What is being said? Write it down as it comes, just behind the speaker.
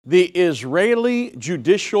The Israeli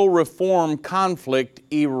judicial reform conflict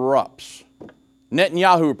erupts.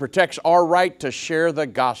 Netanyahu protects our right to share the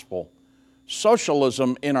gospel.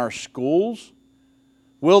 Socialism in our schools.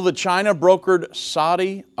 Will the China-brokered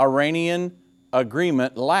Saudi-Iranian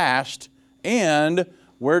agreement last? And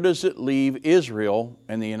where does it leave Israel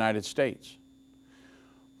and the United States?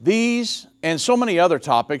 These and so many other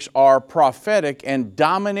topics are prophetic and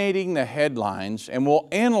dominating the headlines, and we'll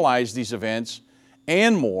analyze these events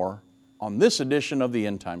and more on this edition of the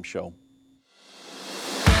End Time Show.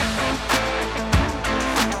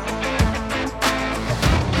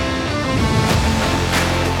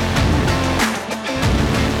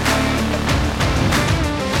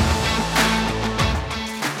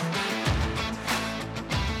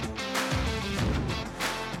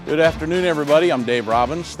 Good afternoon, everybody. I'm Dave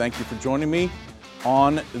Robbins. Thank you for joining me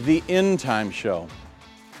on the End Time Show.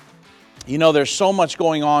 You know, there's so much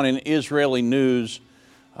going on in Israeli news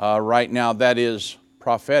right now that is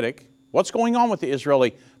prophetic. What's going on with the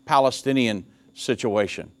Israeli-Palestinian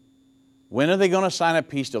situation? When are they going to sign a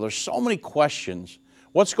peace deal? There's so many questions.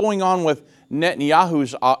 What's going on with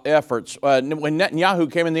Netanyahu's efforts? When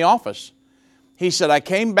Netanyahu came in the office, he said, I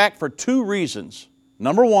came back for two reasons.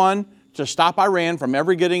 Number one, to stop Iran from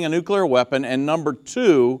ever getting a nuclear weapon, and number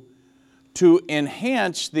two, to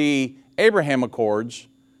enhance the Abraham Accords,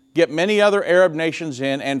 get many other Arab nations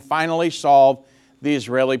in, and finally solve the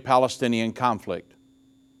Israeli-Palestinian conflict.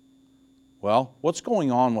 Well, what's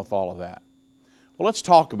going on with all of that? Well, let's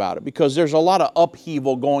talk about it, because there's a lot of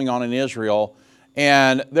upheaval going on in Israel,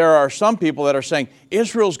 and there are some people that are saying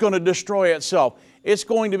Israel's going to destroy itself. It's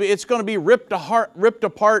going to be ripped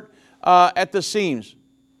apart at the seams.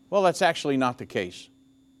 Well, that's actually not the case.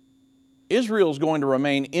 Israel's going to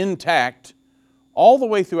remain intact all the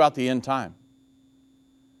way throughout the end time.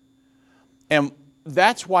 And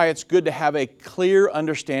that's why it's good to have a clear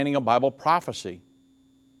understanding of Bible prophecy,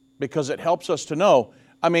 because it helps us to know.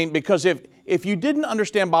 Because if you didn't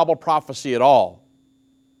understand Bible prophecy at all,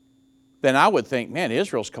 then I would think, man,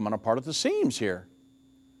 Israel's coming apart at the seams here.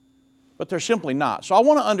 But they're simply not. So I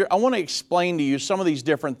want to explain to you some of these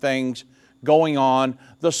different things going on,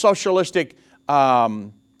 the socialistic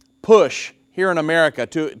push here in America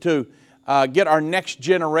to get our next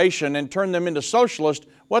generation and turn them into socialists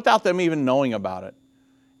without them even knowing about it.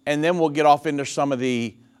 And then we'll get off into some of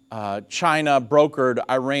the China-brokered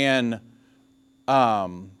Iran,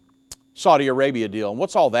 Saudi Arabia deal. And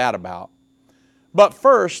what's all that about? But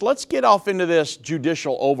first, let's get off into this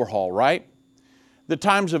judicial overhaul, right? The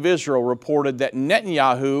Times of Israel reported that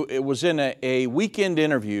Netanyahu was in a weekend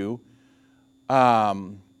interview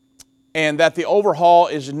and that the overhaul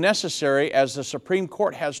is necessary as the Supreme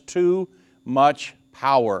Court has too much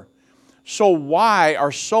power. So why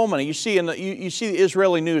are so many, you see the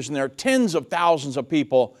Israeli news, and there are tens of thousands of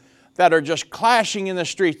people that are just clashing in the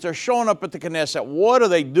streets. They're showing up at the Knesset. What are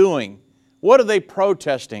they doing? What are they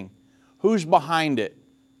protesting? Who's behind it?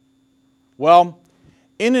 Well,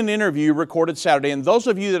 in an interview recorded Saturday, and those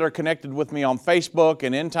of you that are connected with me on Facebook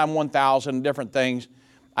and End Time 1000 and different things,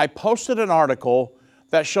 I posted an article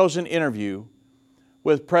that shows an interview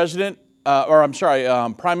with Prime Minister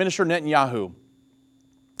Netanyahu.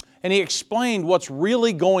 And he explained what's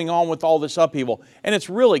really going on with all this upheaval. And it's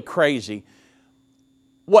really crazy.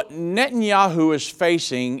 What Netanyahu is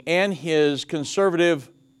facing, and his conservative,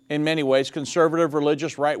 in many ways, conservative,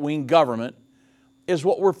 religious, right-wing government, is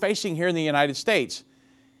what we're facing here in the United States.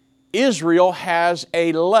 Israel has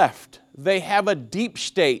a left. They have a deep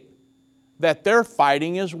state that they're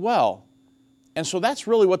fighting as well. And so that's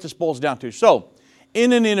really what this boils down to. So,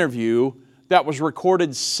 in an interview that was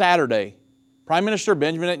recorded Saturday, Prime Minister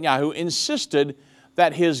Benjamin Netanyahu insisted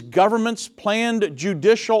that his government's planned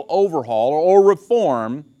judicial overhaul or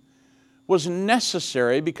reform was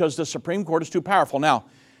necessary because the Supreme Court is too powerful. Now,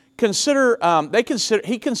 he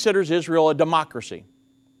considers Israel a democracy.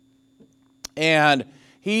 And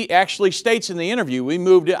he actually states in the interview,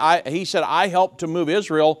 he said, I helped to move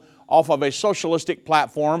Israel off of a socialistic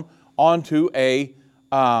platform onto a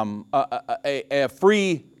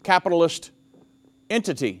free capitalist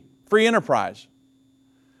entity, free enterprise.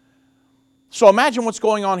 So imagine what's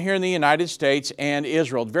going on here in the United States and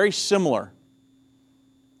Israel. Very similar.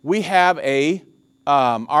 We have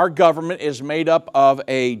our government is made up of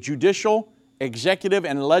a judicial, executive,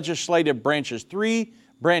 and legislative branches, three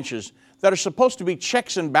branches that are supposed to be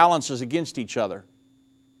checks and balances against each other.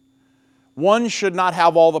 One should not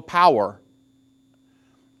have all the power.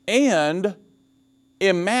 And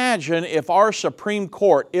imagine if our Supreme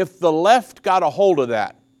Court, if the left got a hold of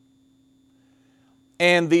that,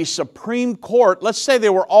 and the Supreme Court, let's say they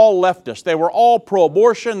were all leftist, they were all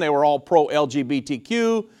pro-abortion, they were all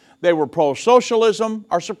pro-LGBTQ, they were pro-socialism.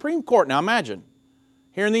 Our Supreme Court, now imagine,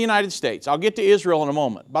 here in the United States, I'll get to Israel in a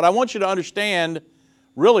moment, but I want you to understand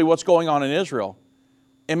really what's going on in Israel.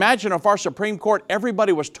 Imagine if our Supreme Court,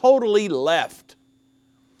 everybody was totally left.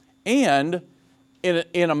 And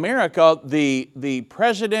in America, the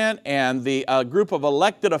president and the group of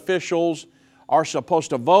elected officials are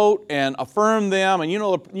supposed to vote and affirm them. And you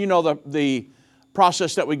know the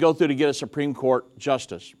process that we go through to get a Supreme Court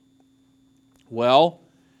justice. Well,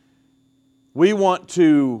 we want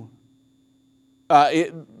to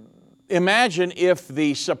imagine if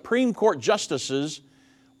the Supreme Court justices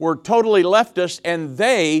were totally leftist and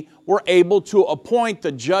they were able to appoint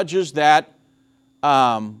the judges that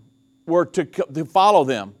were to follow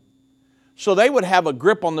them. So they would have a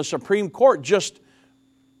grip on the Supreme Court just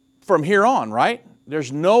from here on, right?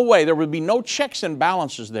 There's no way, there would be no checks and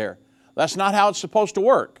balances there. That's not how it's supposed to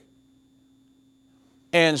work.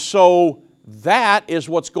 And so that is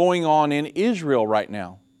what's going on in Israel right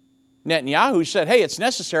now. Netanyahu said, hey, it's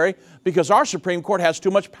necessary because our Supreme Court has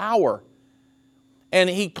too much power. And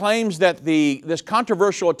he claims that this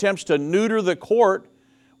controversial attempts to neuter the court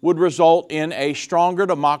would result in a stronger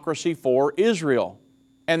democracy for Israel.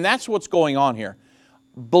 And that's what's going on here.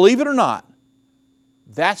 Believe it or not,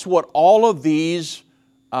 that's what all of these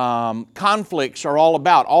conflicts are all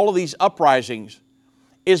about. All of these uprisings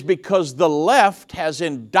is because the left has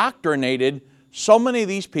indoctrinated so many of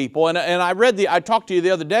these people. And I talked to you the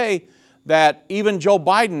other day that even Joe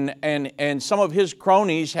Biden and some of his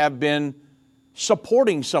cronies have been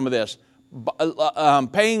supporting some of this,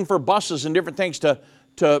 paying for buses and different things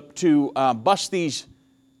to bus these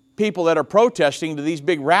people that are protesting to these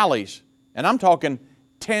big rallies. And I'm talking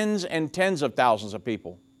tens and tens of thousands of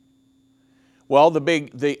people. Well,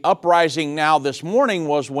 the uprising now this morning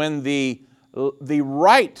was when the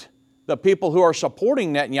right, the people who are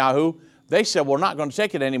supporting Netanyahu, they said, we're not going to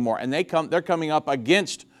take it anymore. And they're coming up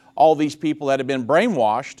against all these people that have been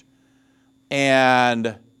brainwashed.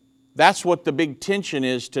 And that's what the big tension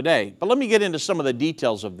is today. But let me get into some of the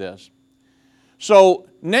details of this. So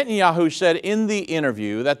Netanyahu said in the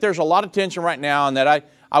interview that there's a lot of tension right now and that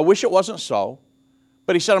I wish it wasn't so.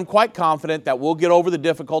 But he said, I'm quite confident that we'll get over the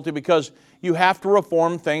difficulty because you have to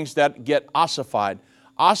reform things that get ossified.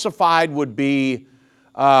 Ossified would be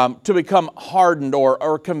to become hardened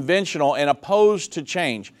or conventional and opposed to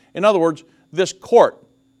change. In other words, this court,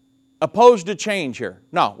 opposed to change here.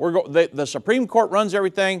 No, the Supreme Court runs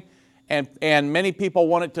everything, and many people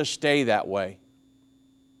want it to stay that way.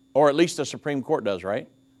 Or at least the Supreme Court does, right?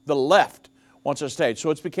 The left wants it to stay. So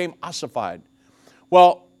it's became ossified.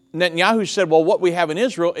 Well, Netanyahu said, well, what we have in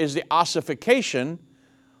Israel is the ossification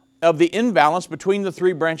of the imbalance between the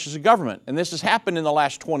three branches of government. And this has happened in the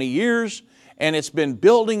last 20 years, and it's been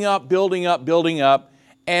building up, building up, building up,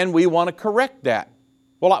 and we want to correct that.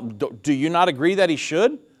 Well, do you not agree that he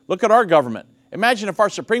should? Look at our government. Imagine if our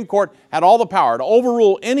Supreme Court had all the power to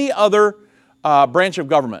overrule any other branch of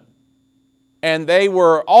government, and they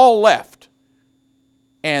were all left,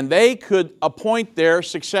 and they could appoint their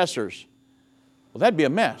successors. Well, that'd be a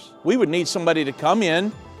mess. We would need somebody to come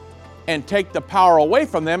in and take the power away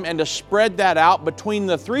from them and to spread that out between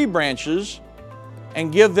the three branches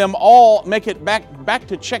and give them all, make it back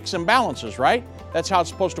to checks and balances, right? That's how it's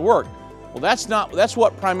supposed to work. Well, that's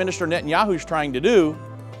what Prime Minister Netanyahu is trying to do,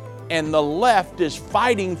 and the left is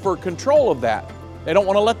fighting for control of that. They don't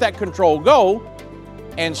want to let that control go,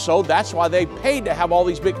 and so that's why they paid to have all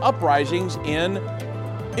these big uprisings in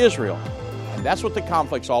Israel. And that's what the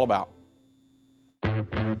conflict's all about.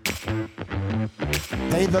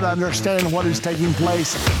 They that understand what is taking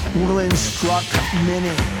place will instruct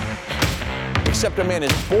many. Except a man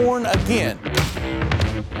is born again,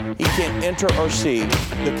 he can't enter or see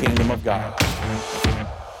the kingdom of God.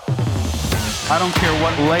 I don't care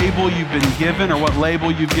what label you've been given or what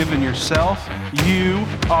label you've given yourself. You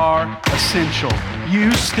are essential.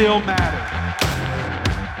 You still matter.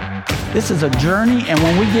 This is a journey, and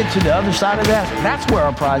when we get to the other side of that, that's where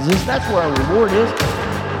our prize is. That's where our reward is.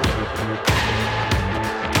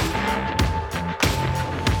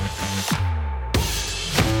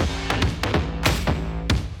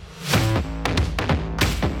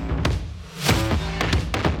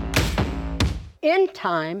 End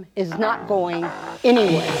time is not going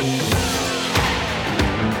anywhere.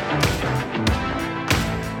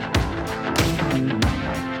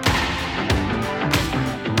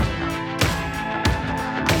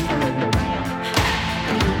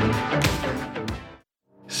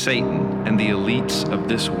 Satan and the elites of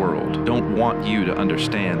this world don't want you to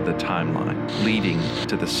understand the timeline leading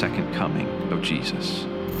to the second coming of Jesus.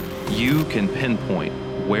 You can pinpoint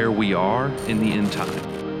where we are in the end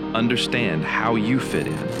time, understand how you fit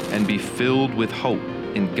in, and be filled with hope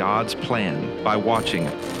in God's plan by watching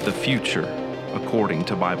The Future According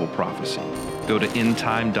to Bible Prophecy. Go to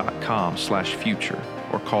endtime.com/future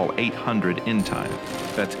or call 800-ENDTIME.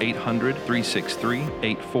 That's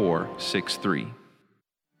 800-363-8463.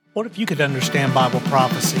 What if you could understand Bible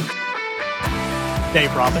prophecy?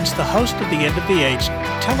 Dave Robbins, the host of the End of the Age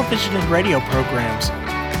television and radio programs,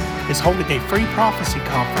 is holding a free prophecy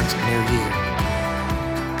conference near you.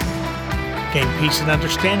 Gain peace and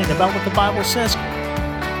understanding about what the Bible says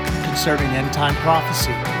concerning end-time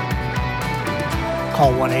prophecy.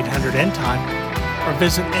 Call 1-800-ENDTIME or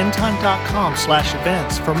visit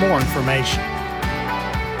endtime.com/events for more information.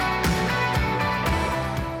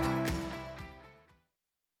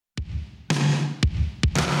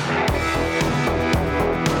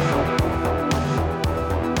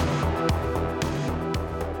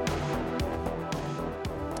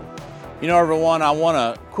 You know, everyone, I want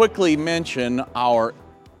to quickly mention our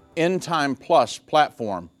End Time Plus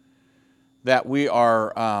platform that we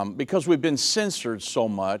are, because we've been censored so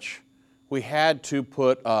much, we had to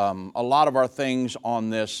put a lot of our things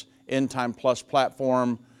on this End Time Plus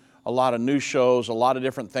platform, a lot of new shows, a lot of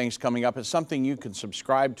different things coming up. It's something you can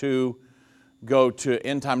subscribe to. Go to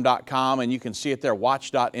endtime.com and you can see it there,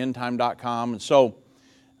 watch.endtime.com. And so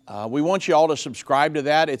we want you all to subscribe to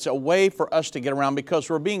that. It's a way for us to get around because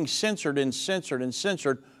we're being censored and censored and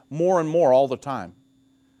censored more and more all the time.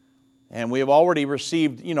 And we have already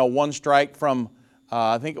received, one strike from,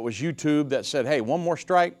 I think it was YouTube that said, hey, one more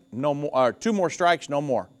strike, no more, or two more strikes, no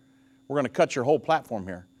more. We're going to cut your whole platform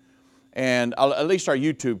here. And at least our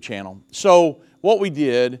YouTube channel. So what we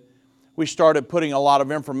did, we started putting a lot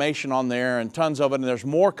of information on there and tons of it, and there's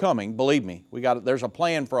more coming, believe me. There's a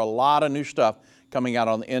plan for a lot of new stuff coming out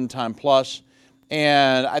on the End Time Plus.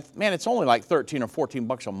 And it's only like $13 or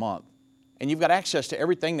 $14 a month. And you've got access to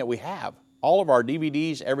everything that we have, all of our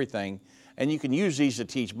DVDs, everything. And you can use these to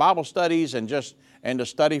teach Bible studies and to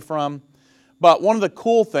study from. But one of the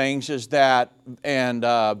cool things is that, and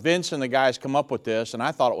Vince and the guys come up with this, and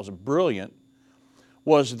I thought it was brilliant,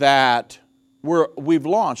 was that we've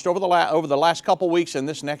launched over the last couple weeks and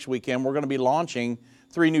this next weekend, we're going to be launching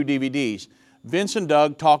 3 new DVDs. Vince and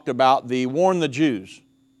Doug talked about the Warn the Jews.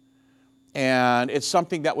 And it's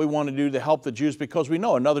something that we want to do to help the Jews because we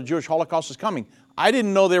know another Jewish Holocaust is coming. I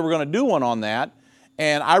didn't know they were going to do one on that.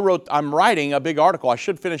 And I'm writing a big article. I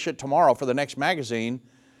should finish it tomorrow for the next magazine.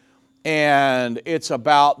 And it's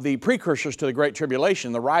about the precursors to the Great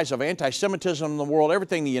Tribulation, the rise of anti-Semitism in the world,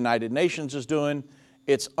 everything the United Nations is doing.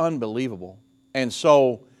 It's unbelievable. And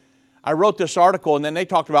so I wrote this article, and then they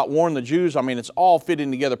talked about Warn the Jews. It's all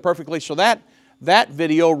fitting together perfectly. So that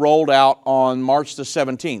video rolled out on March the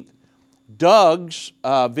 17th. Doug's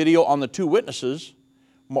video on the 2 witnesses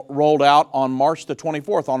rolled out on March the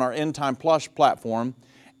 24th on our End Time Plus platform.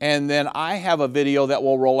 And then I have a video that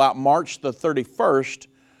will roll out March the 31st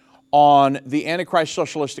on the Antichrist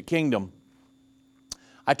Socialistic Kingdom.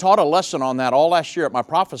 I taught a lesson on that all last year at my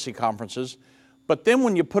prophecy conferences. But then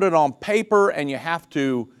when you put it on paper and you have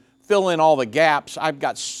to fill in all the gaps, I've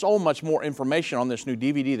got so much more information on this new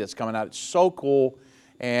DVD that's coming out. It's so cool,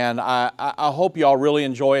 and I hope you all really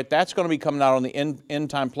enjoy it. That's going to be coming out on the End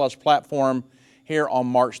Time Plus platform here on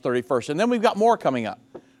March 31st. And then we've got more coming up.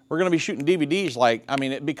 We're going to be shooting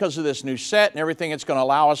DVDs because of this new set and everything, it's going to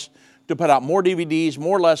allow us to put out more DVDs,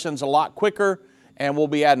 more lessons a lot quicker, and we'll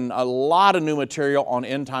be adding a lot of new material on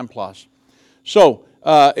End Time Plus. So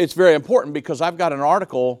it's very important because I've got an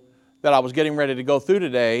article that I was getting ready to go through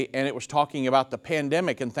today, and it was talking about the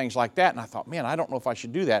pandemic and things like that. And I thought, man, I don't know if I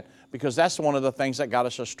should do that because that's one of the things that got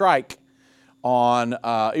us a strike on,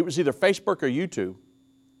 it was either Facebook or YouTube.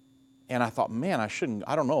 And I thought, man, I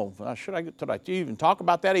don't know, should I even talk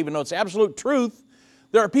about that even though it's absolute truth?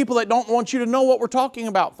 There are people that don't want you to know what we're talking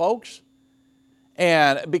about, folks.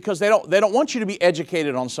 And because they don't want you to be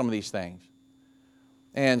educated on some of these things.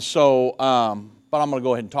 And so, but I'm going to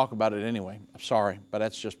go ahead and talk about it anyway. I'm sorry, but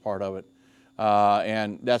that's just part of it.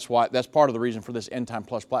 And that's part of the reason for this End Time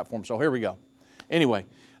Plus platform. So here we go. Anyway,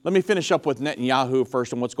 let me finish up with Netanyahu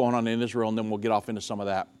first and what's going on in Israel, and then we'll get off into some of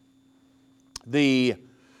that.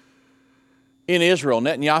 In Israel,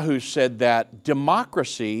 Netanyahu said that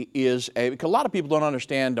democracy is because a lot of people don't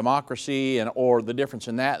understand democracy or the difference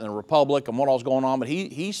in that and the republic and what all's going on, but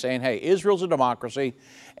he's saying, hey, Israel's a democracy,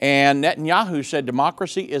 and Netanyahu said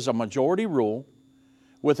democracy is a majority rule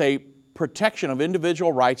with a protection of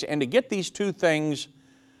individual rights, and to get these two things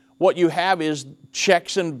what you have is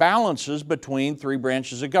checks and balances between three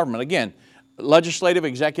branches of government. Again, legislative,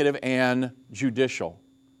 executive, and judicial.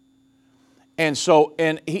 And so,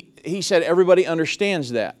 he said everybody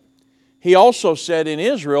understands that. He also said in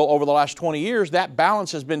Israel over the last 20 years, that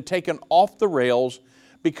balance has been taken off the rails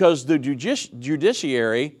because the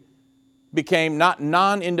judiciary became not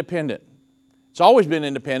non-independent. It's always been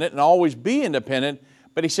independent and always be independent,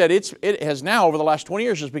 but he said it has now, over the last 20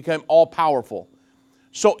 years, has become all-powerful.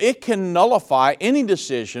 So it can nullify any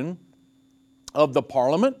decision of the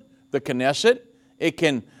parliament, the Knesset. It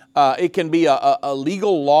can be a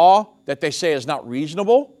legal law that they say is not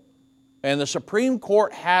reasonable, and the Supreme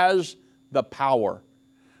Court has the power.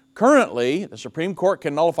 Currently, the Supreme Court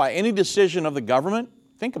can nullify any decision of the government.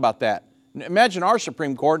 Think about that. Imagine our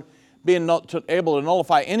Supreme Court being able to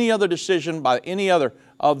nullify any other decision by any other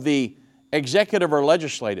of the executive or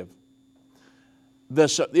legislative.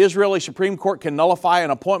 The Israeli Supreme Court can nullify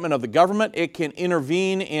an appointment of the government. It can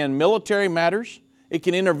intervene in military matters. It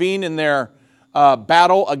can intervene in their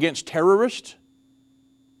battle against terrorists.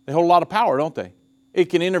 They hold a lot of power, don't they? It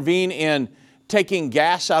can intervene in taking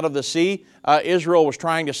gas out of the sea. Israel was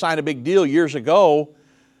trying to sign a big deal years ago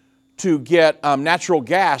to get natural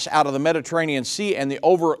gas out of the Mediterranean Sea, and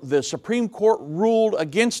the Supreme Court ruled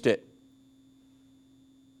against it.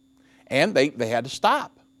 And they had to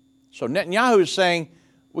stop. So Netanyahu is saying,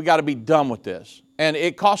 we got to be done with this. And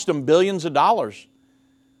it cost them billions of dollars.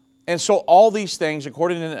 And so all these things,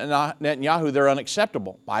 according to Netanyahu, they're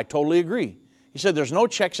unacceptable. I totally agree. He said there's no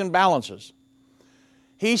checks and balances.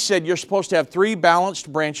 He said you're supposed to have three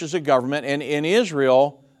balanced branches of government, and in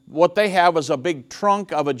Israel, what they have is a big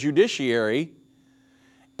trunk of a judiciary,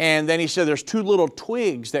 and then he said there's two little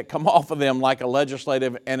twigs that come off of them like a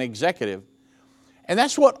legislative and executive. And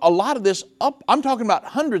that's what a lot of this, I'm talking about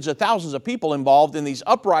hundreds of thousands of people involved in these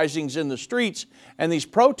uprisings in the streets and these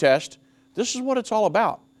protests. This is what it's all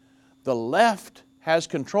about. The left has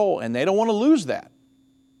control, and they don't want to lose that.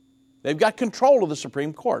 They've got control of the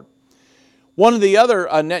Supreme Court. One of the other,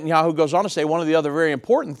 Netanyahu goes on to say, one of the other very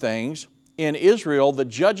important things in Israel, the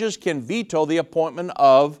judges can veto the appointment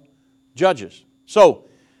of judges. So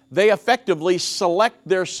they effectively select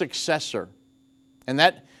their successor. And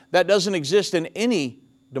that doesn't exist in any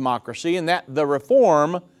democracy, and that the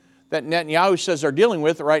reform that Netanyahu says they're dealing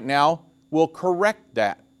with right now will correct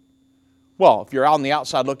that. Well, if you're on the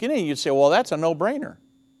outside looking in, you'd say, well, that's a no-brainer.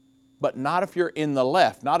 But not if you're in the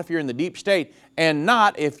left, not if you're in the deep state, and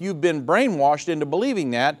not if you've been brainwashed into believing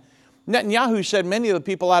that. Netanyahu said many of the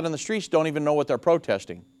people out in the streets don't even know what they're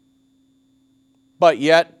protesting. But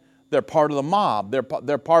yet, they're part of the mob. They're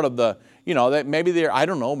part of the, maybe they're, I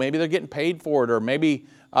don't know, maybe they're getting paid for it, or maybe,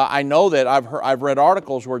 I know that I've read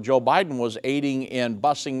articles where Joe Biden was aiding in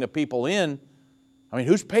busing the people in. I mean,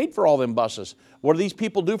 who's paid for all them buses? What do these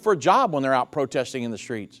people do for a job when they're out protesting in the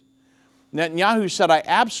streets? Netanyahu said, I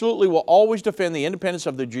absolutely will always defend the independence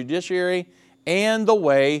of the judiciary and the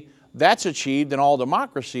way that's achieved in all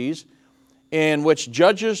democracies in which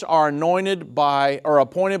judges are anointed by or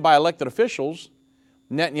appointed by elected officials,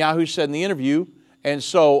 Netanyahu said in the interview. And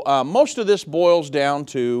so most of this boils down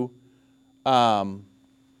to the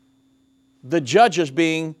judges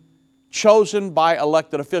being chosen by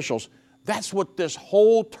elected officials. That's what this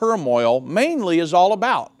whole turmoil mainly is all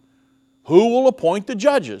about. Who will appoint the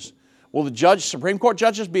judges? Will the Supreme Court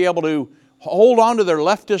judges be able to hold on to their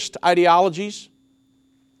leftist ideologies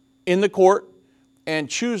in the court and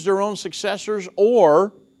choose their own successors,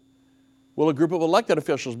 or will a group of elected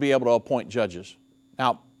officials be able to appoint judges?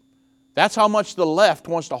 Now, that's how much the left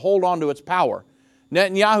wants to hold on to its power.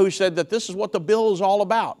 Netanyahu said that this is what the bill is all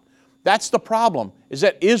about. That's the problem, is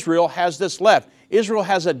that Israel has this left. Israel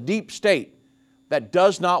has a deep state that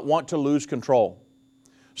does not want to lose control.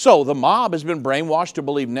 So the mob has been brainwashed to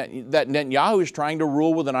believe that Netanyahu is trying to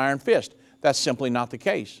rule with an iron fist. That's simply not the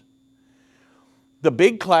case. The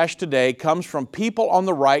big clash today comes from people on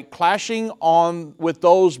the right clashing with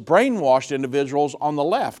those brainwashed individuals on the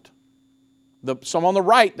left. Some on the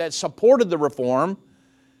right that supported the reform,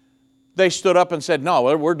 they stood up and said,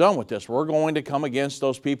 no, we're done with this. We're going to come against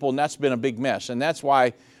those people, and that's been a big mess. And that's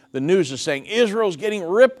why the news is saying Israel's getting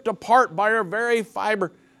ripped apart by her very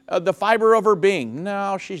fiber, the fiber of her being.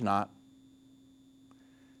 No, she's not.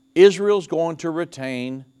 Israel's going to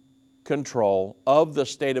retain control of the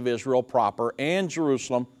state of Israel proper and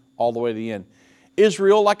Jerusalem all the way to the end.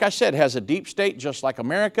 Israel, like I said, has a deep state just like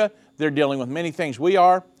America. They're dealing with many things we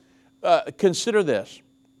are. Consider this.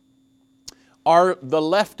 The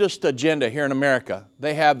leftist agenda here in America,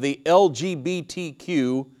 they have the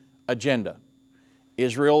LGBTQ agenda.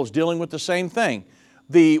 Israel is dealing with the same thing.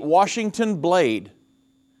 The Washington Blade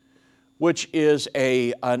which is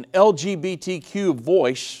an LGBTQ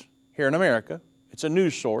voice here in America. It's a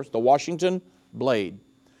news source, the Washington Blade.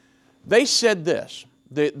 They said this.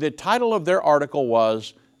 The title of their article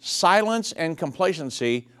was, "Silence and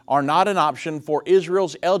Complacency Are Not an Option for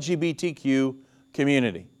Israel's LGBTQ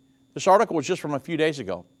Community." This article was just from a few days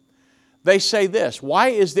ago. They say this: why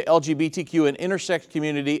is the LGBTQ and intersex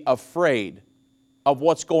community afraid of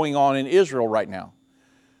what's going on in Israel right now?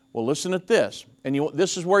 Well, listen at this. And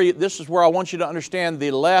this is where I want you to understand the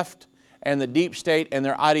left and the deep state and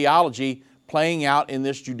their ideology playing out in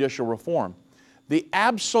this judicial reform. The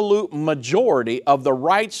absolute majority of the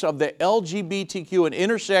rights of the LGBTQ and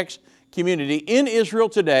intersex community in Israel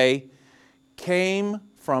today came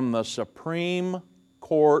from the Supreme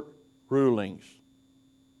Court rulings.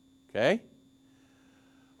 Okay?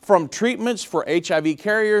 From treatments for HIV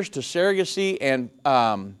carriers to surrogacy and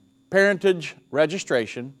parentage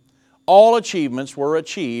registration, all achievements were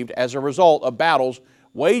achieved as a result of battles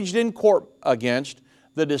waged in court against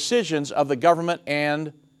the decisions of the government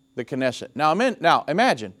and the Knesset. Now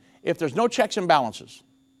imagine if there's no checks and balances.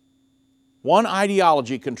 One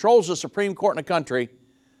ideology controls the Supreme Court in a country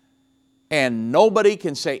and nobody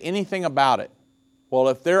can say anything about it. Well,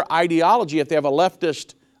 if their ideology, if they have a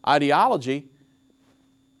leftist ideology,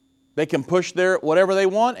 they can push their whatever they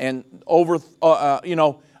want and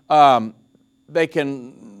they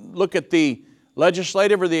can look at the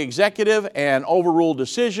legislative or the executive and overrule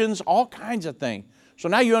decisions, all kinds of things. So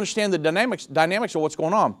now you understand the dynamics of what's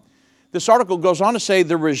going on. This article goes on to say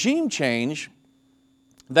the regime change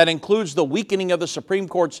that includes the weakening of the Supreme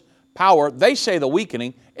Court's power. They say the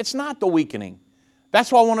weakening. It's not the weakening.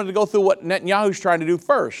 That's why I wanted to go through what Netanyahu's trying to do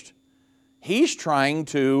first. He's trying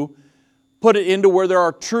to put it into where there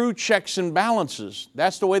are true checks and balances.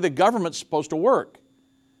 That's the way the government's supposed to work.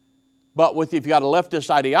 But if you've got a leftist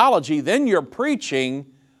ideology, then you're preaching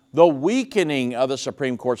the weakening of the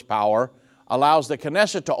Supreme Court's power allows the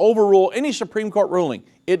Knesset to overrule any Supreme Court ruling.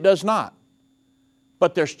 It does not.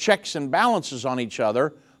 But there's checks and balances on each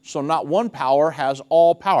other, so not one power has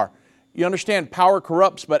all power. You understand, power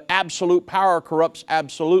corrupts, but absolute power corrupts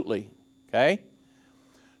absolutely. Okay?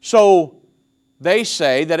 So they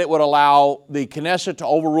say that it would allow the Knesset to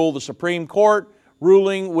overrule the Supreme Court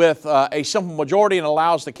ruling with a simple majority and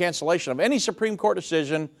allows the cancellation of any Supreme Court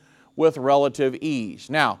decision with relative ease.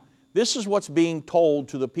 Now, this is what's being told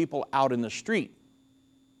to the people out in the street.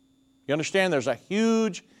 You understand there's a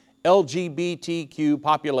huge LGBTQ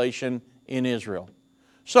population in Israel.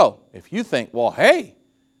 So, if you think, well, hey,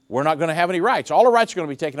 we're not going to have any rights, all our rights are going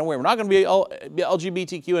to be taken away, we're not going to be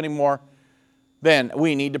LGBTQ anymore, then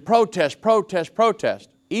we need to protest,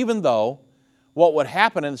 even though what would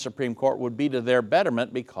happen in the Supreme Court would be to their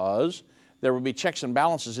betterment because there would be checks and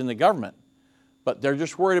balances in the government. But they're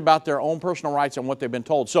just worried about their own personal rights and what they've been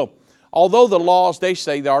told. So, although the laws, they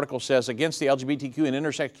say, the article says, against the LGBTQ and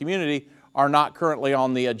intersex community are not currently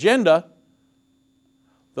on the agenda,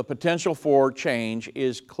 the potential for change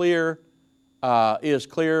is clear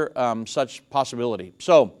such possibility.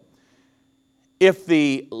 So, if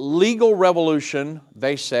the legal revolution,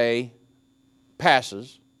 they say,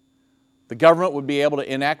 passes, the government would be able to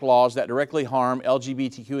enact laws that directly harm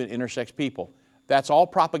LGBTQ and intersex people. That's all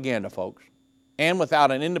propaganda, folks. And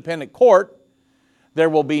without an independent court, there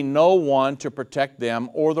will be no one to protect them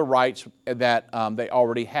or the rights that they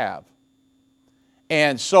already have.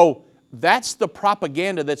 And so that's the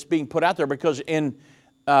propaganda that's being put out there, because in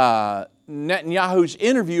Netanyahu's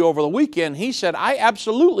interview over the weekend, he said, I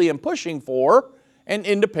absolutely am pushing for an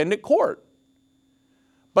independent court.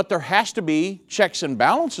 But there has to be checks and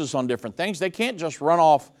balances on different things. They can't just run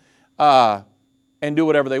off and do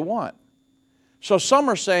whatever they want. So some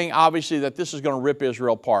are saying, obviously, that this is going to rip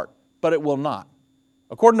Israel apart, but it will not.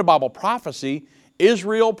 According to Bible prophecy,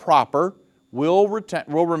 Israel proper will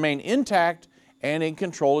remain intact and in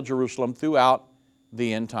control of Jerusalem throughout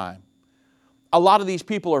the end time. A lot of these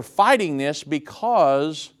people are fighting this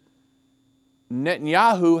because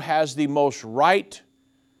Netanyahu has the most right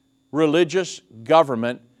religious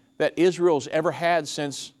government that Israel's ever had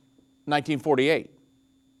since 1948.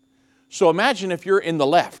 So imagine if you're in the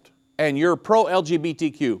left and you're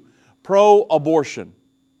pro-LGBTQ, pro-abortion,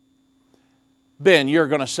 then you're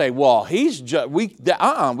going to say, well,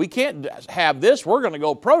 we can't have this. We're going to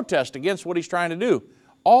go protest against what he's trying to do.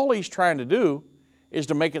 All he's trying to do is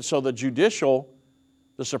to make it so the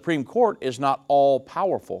Supreme Court is not all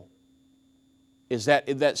powerful. Is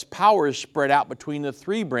that power is spread out between the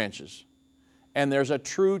three branches. And there's a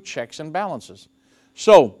true checks and balances.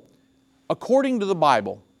 So, according to the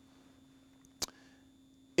Bible,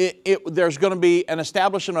 there's going to be an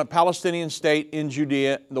establishment of a Palestinian state in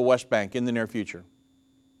Judea, the West Bank, in the near future.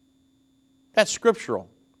 That's scriptural.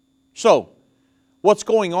 So, what's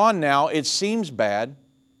going on now, it seems bad,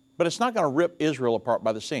 but it's not going to rip Israel apart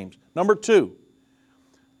by the seams. Number two,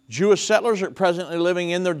 Jewish settlers are presently living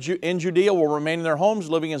in Judea will remain in their homes,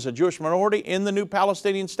 living as a Jewish minority in the new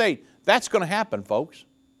Palestinian state. That's going to happen, folks.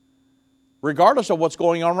 Regardless of what's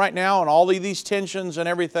going on right now and all of these tensions and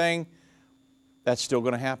everything, that's still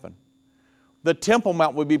going to happen. The Temple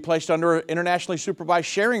Mount would be placed under an internationally supervised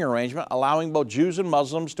sharing arrangement, allowing both Jews and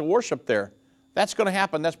Muslims to worship there. That's going to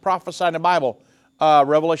happen. That's prophesied in the Bible,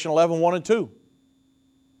 Revelation 11, 1 and 2.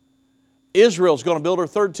 Israel's going to build her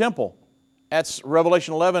third temple. That's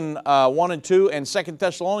Revelation 11, 1 and 2, and 2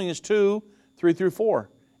 Thessalonians 2, 3 through 4.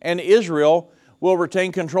 And Israel will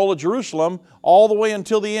retain control of Jerusalem all the way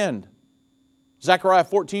until the end. Zechariah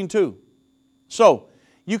 14, 2. So,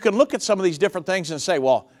 you can look at some of these different things and say,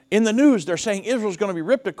 well, in the news they're saying Israel's going to be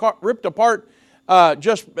ripped apart, they're not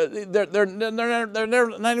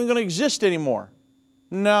even going to exist anymore.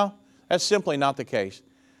 No, that's simply not the case.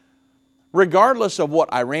 Regardless of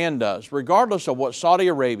what Iran does, regardless of what Saudi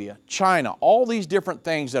Arabia, China, all these different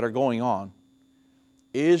things that are going on,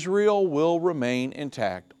 Israel will remain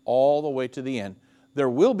intact all the way to the end. There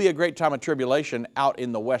will be a great time of tribulation out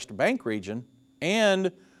in the West Bank region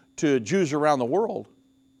and to Jews around the world,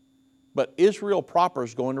 but Israel proper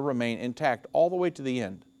is going to remain intact all the way to the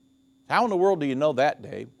end. How in the world do you know that,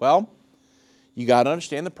 Dave? Well, you got to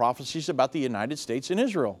understand the prophecies about the United States and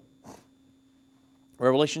Israel.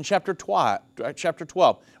 Revelation chapter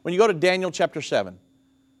 12. When you go to Daniel chapter 7,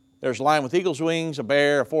 there's a lion with eagle's wings, a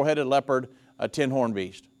bear, a four-headed leopard, a ten-horned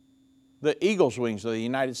beast. The eagle's wings are the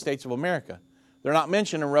United States of America. They're not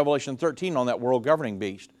mentioned in Revelation 13 on that world governing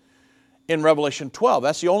beast. In Revelation 12,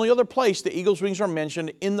 that's the only other place the eagle's wings are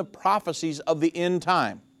mentioned in the prophecies of the end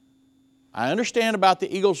time. I understand about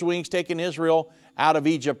the eagle's wings taking Israel out of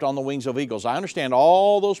Egypt on the wings of eagles. I understand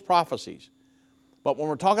all those prophecies. But when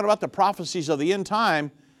we're talking about the prophecies of the end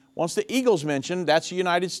time, once the eagle's mentioned, that's the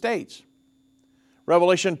United States.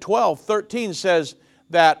 Revelation 12:13 says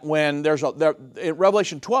that when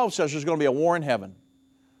Revelation 12 says there's going to be a war in heaven.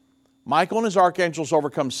 Michael and his archangels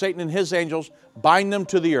overcome Satan and his angels, bind them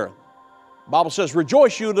to the earth. The Bible says,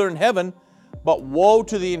 rejoice you that are in heaven, but woe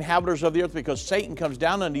to the inhabitants of the earth, because Satan comes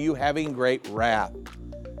down unto you having great wrath.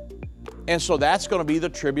 And so that's going to be the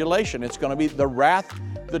tribulation. It's going to be the wrath.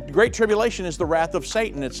 The great tribulation is the wrath of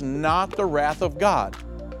Satan. It's not the wrath of God.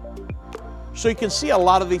 So you can see a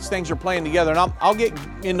lot of these things are playing together. And I'll get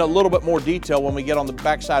into a little bit more detail when we get on the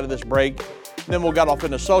backside of this break. And then we'll get off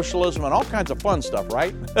into socialism and all kinds of fun stuff,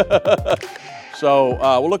 right? So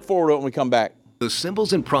we'll look forward to it when we come back. The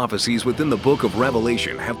symbols and prophecies within the book of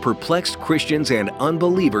Revelation have perplexed Christians and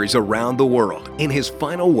unbelievers around the world. In his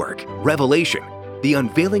final work, Revelation, The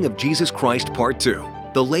Unveiling of Jesus Christ Part 2,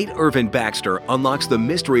 the late Irvin Baxter unlocks the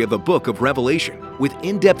mystery of the book of Revelation with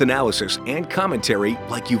in-depth analysis and commentary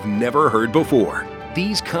like you've never heard before.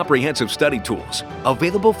 These comprehensive study tools,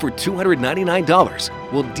 available for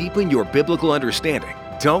 $299, will deepen your biblical understanding.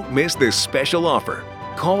 Don't miss this special offer.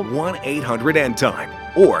 Call 1-800-END-TIME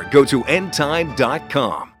or go to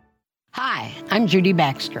endtime.com. Hi, I'm Judy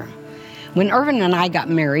Baxter. When Irvin and I got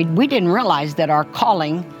married, we didn't realize that our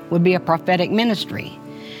calling would be a prophetic ministry.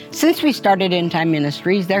 Since we started End Time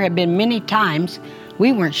Ministries, there have been many times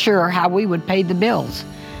we weren't sure how we would pay the bills,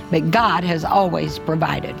 but God has always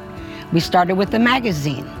provided. We started with a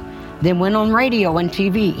magazine, then went on radio and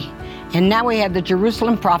TV, and now we have the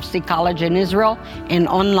Jerusalem Prophecy College in Israel and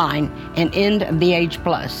online and End of the Age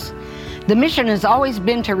Plus. The mission has always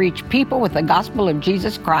been to reach people with the gospel of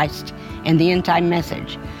Jesus Christ and the end time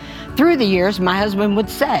message. Through the years, my husband would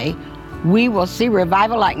say, we will see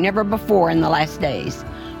revival like never before in the last days.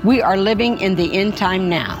 We are living in the end time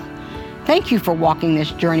now. Thank you for walking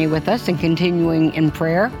this journey with us and continuing in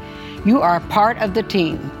prayer. You are a part of the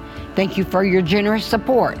team. Thank you for your generous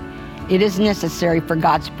support. It is necessary for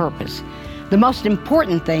God's purpose. The most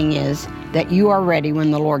important thing is that you are ready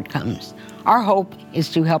when the Lord comes. Our hope is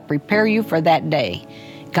to help prepare you for that day.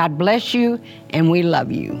 God bless you, and we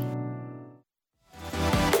love you.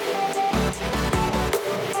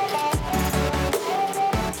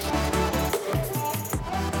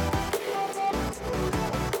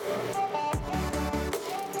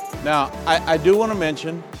 Now, I do want to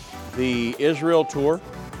mention the Israel tour.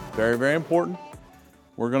 Very, very important.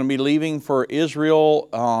 We're going to be leaving for Israel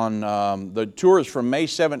on, the tour is from May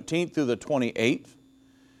 17th through the 28th.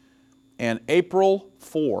 And April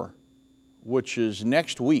 4, which is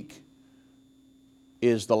next week,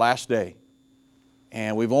 is the last day.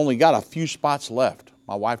 And we've only got a few spots left.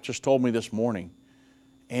 My wife just told me this morning.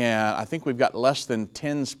 And I think we've got less than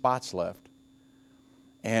 10 spots left.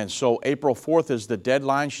 And so April 4th is the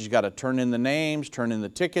deadline. She's got to turn in the names, turn in the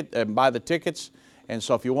ticket, and buy the tickets. And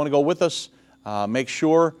so if you want to go with us, make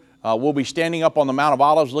sure. We'll be standing up on the Mount of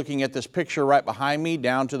Olives looking at this picture right behind me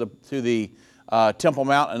down to the Temple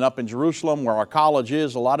Mount and up in Jerusalem where our college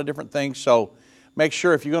is, a lot of different things. So make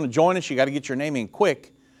sure if you're going to join us, you got to get your name in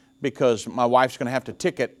quick because my wife's going to have to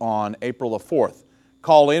ticket on April the 4th.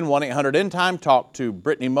 Call in 1-800-END-TIME, talk to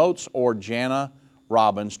Brittany Moats or Jana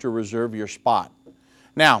Robbins to reserve your spot.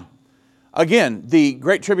 Now, again, the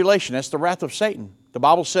Great Tribulation, that's the wrath of Satan. The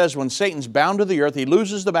Bible says when Satan's bound to the earth, he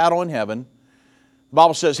loses the battle in heaven. The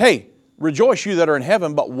Bible says, hey, rejoice you that are in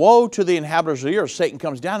heaven, but woe to the inhabitants of the earth. Satan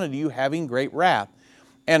comes down into you having great wrath.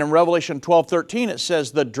 And in Revelation 12:13 it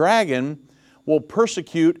says, the dragon will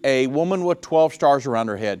persecute a woman with 12 stars around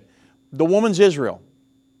her head. The woman's Israel.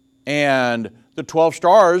 And the 12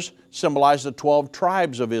 stars symbolize the 12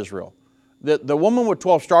 tribes of Israel. The woman with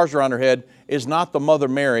 12 stars around her head is not the Mother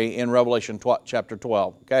Mary in Revelation chapter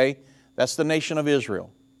 12, okay? That's the nation of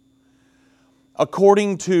Israel.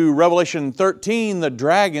 According to Revelation 13, the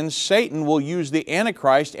dragon, Satan, will use the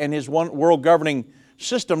Antichrist and his one world governing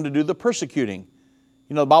system to do the persecuting.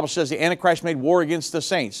 You know, the Bible says the Antichrist made war against the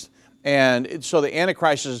saints. And so the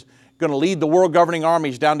Antichrist is going to lead the world governing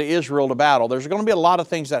armies down to Israel to battle. There's going to be a lot of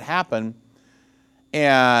things that happen.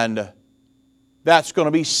 And that's going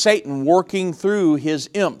to be Satan working through his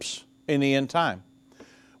imps in the end time.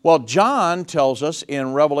 Well, John tells us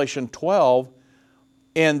in Revelation 12,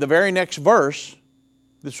 in the very next verse,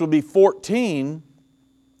 this will be 14,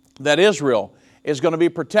 that Israel is going to be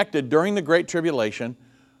protected during the Great Tribulation,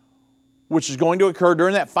 which is going to occur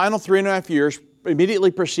during that final 3.5 years, immediately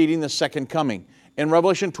preceding the second coming. In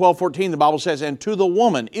Revelation 12:14, the Bible says, and to the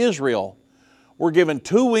woman, Israel, were given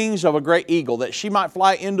 2 wings of a great eagle, that she might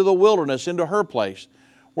fly into the wilderness, into her place,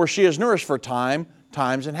 where she is nourished for times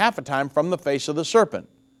and half a time from the face of the serpent.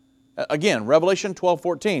 Again, Revelation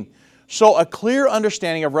 12:14. So a clear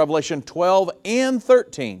understanding of Revelation 12 and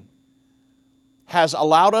 13 has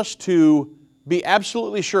allowed us to be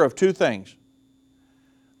absolutely sure of 2 things.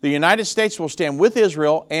 The United States will stand with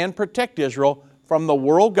Israel and protect Israel from the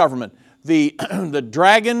world government. The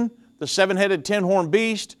dragon, the 7-headed 10-horned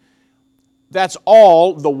beast, that's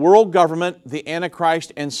all the world government, the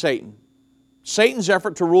Antichrist, and Satan. Satan's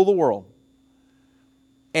effort to rule the world.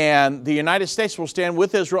 And the United States will stand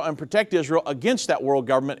with Israel and protect Israel against that world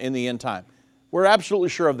government in the end time. We're absolutely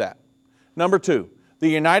sure of that. Number 2, the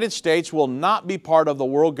United States will not be part of the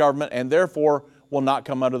world government and therefore will not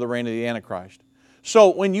come under the reign of the Antichrist. So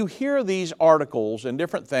when you hear these articles and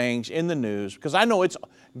different things in the news, because I know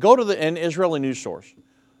go to an Israeli news source.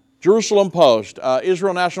 Jerusalem Post,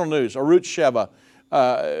 Israel National News, Arutz Sheva,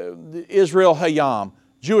 Israel Hayam,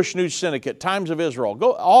 Jewish News Syndicate, Times of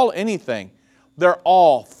Israel, anything. They're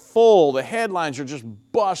all full. The headlines are just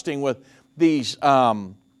busting with these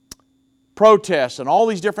protests and all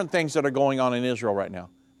these different things that are going on in Israel right now.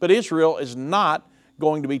 But Israel is not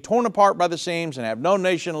going to be torn apart by the seams and have no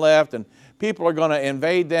nation left and people are going to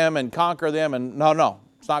invade them and conquer them. And no,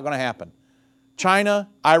 it's not going to happen. China,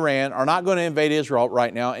 Iran are not going to invade Israel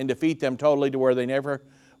right now and defeat them totally to where they never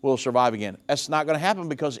will survive again. That's not going to happen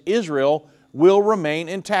because Israel will remain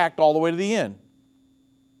intact all the way to the end.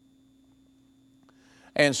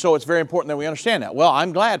 And so it's very important that we understand that. Well,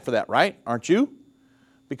 I'm glad for that, right? Aren't you?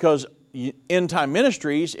 Because End Time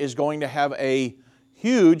Ministries is going to have a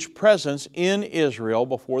huge presence in Israel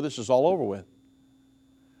before this is all over with.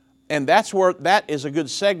 And that is a good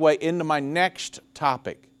segue into my next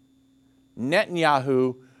topic.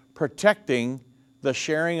 Netanyahu protecting the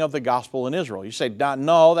sharing of the gospel in Israel. You say,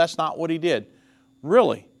 no, that's not what he did.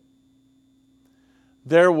 Really?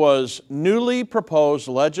 There was newly proposed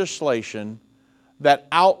legislation that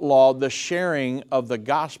outlawed the sharing of the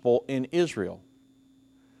gospel in Israel.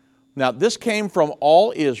 Now, this came from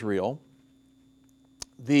All Israel,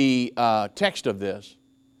 the text of this,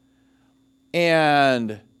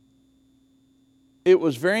 and it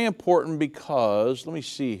was very important because, let me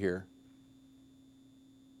see here.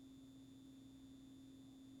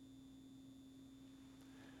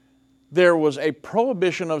 There was a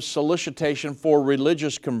prohibition of solicitation for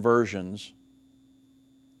religious conversions,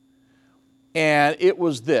 and it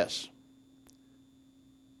was this.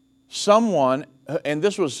 Someone, and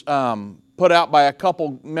this was put out by a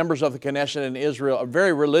couple members of the Knesset in Israel,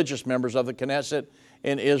 very religious members of the Knesset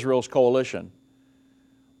in Israel's coalition.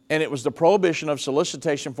 And it was the prohibition of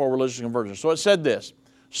solicitation for religious conversion. So it said this: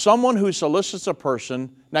 someone who solicits a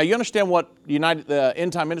person. Now you understand what the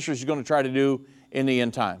End Time Ministries is going to try to do in the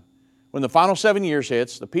end time. When the final 7 years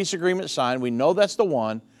hits, the peace agreement is signed, we know that's the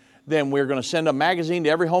one, then we're going to send a magazine to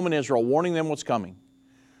every home in Israel warning them what's coming.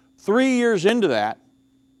 3 years into that,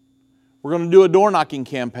 We're going to do a door knocking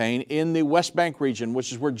campaign in the West Bank region,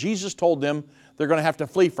 which is where Jesus told them they're going to have to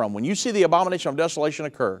flee from. When you see the abomination of desolation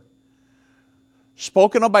occur,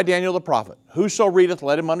 spoken of by Daniel the prophet, whoso readeth,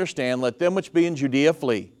 let him understand, let them which be in Judea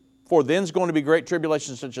flee. For then's going to be great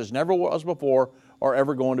tribulation such as never was before or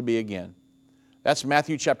ever going to be again. That's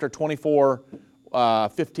Matthew chapter 24,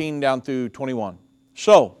 15 down through 21.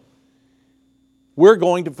 So, we're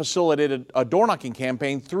going to facilitate a door knocking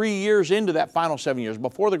campaign 3 years into that final 7 years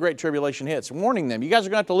before the Great Tribulation hits, warning them, you guys are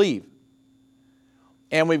going to have to leave.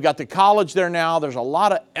 And we've got the college there now. There's a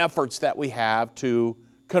lot of efforts that we have to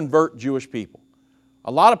convert Jewish people.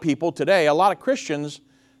 A lot of people today, a lot of Christians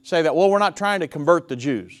say that, well, we're not trying to convert the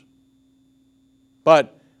Jews.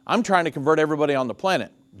 But I'm trying to convert everybody on the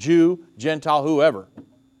planet, Jew, Gentile, whoever.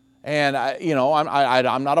 And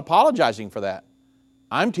I'm not apologizing for that.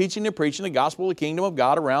 I'm teaching and preaching the gospel of the kingdom of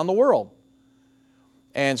God around the world.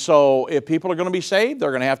 And so if people are going to be saved,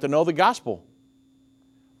 they're going to have to know the gospel.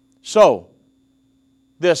 So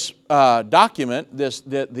this document,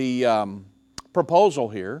 the proposal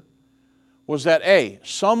here, was that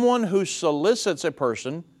someone who solicits a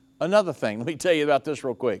person, another thing, let me tell you about this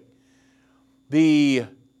real quick. We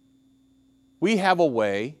have a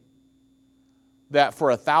way that for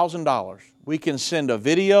 $1,000 we can send a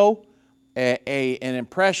video, an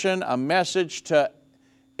impression, a message to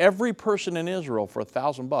every person in Israel for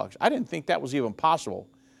 $1,000. I didn't think that was even possible.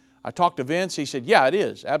 I talked to Vince. He said, yeah, it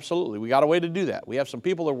is. Absolutely. We got a way to do that. We have some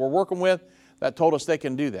people that we're working with that told us they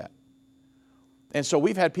can do that. And so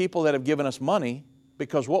we've had people that have given us money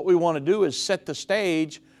because what we want to do is set the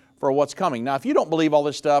stage for what's coming. Now, if you don't believe all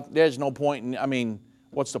this stuff, there's no point in,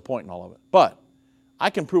 what's the point in all of it? But I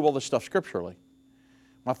can prove all this stuff scripturally.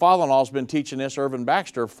 My father-in-law's been teaching this, Irvin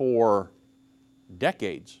Baxter, for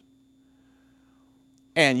decades.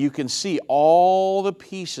 And you can see all the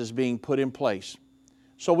pieces being put in place.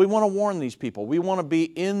 So we want to warn these people. We want to be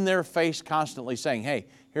in their face constantly saying, hey,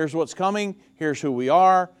 here's what's coming, here's who we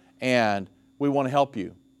are, and we want to help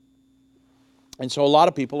you. And so a lot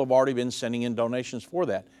of people have already been sending in donations for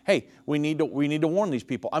that. Hey, we need to warn these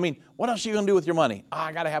people. What else are you going to do with your money?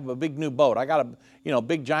 I got to have a big new boat. I got a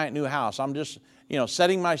big giant new house. I'm just,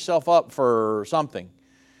 setting myself up for something.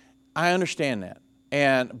 I understand that.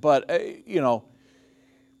 But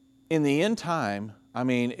in the end time,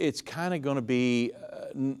 it's kind of going to be,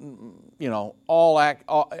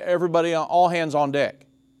 everybody, all hands on deck.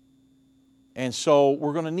 And so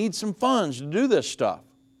we're going to need some funds to do this stuff.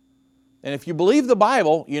 And if you believe the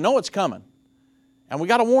Bible, you know it's coming. And we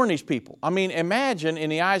got to warn these people. Imagine in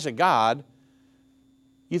the eyes of God,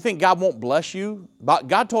 you think God won't bless you?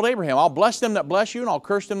 God told Abraham, I'll bless them that bless you and I'll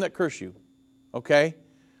curse them that curse you. Okay?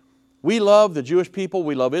 We love the Jewish people.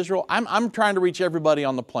 We love Israel. I'm trying to reach everybody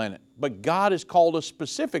on the planet. But God has called us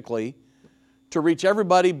specifically to reach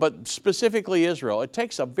everybody, but specifically Israel. It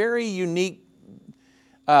takes a very unique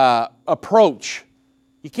approach.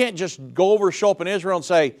 You can't just go over, show up in Israel and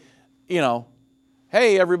say,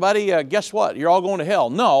 hey, everybody, guess what? You're all going to hell.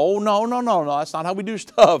 No. That's not how we do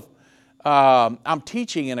stuff. I'm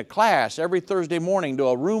teaching in a class every Thursday morning to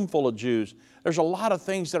a room full of Jews. There's a lot of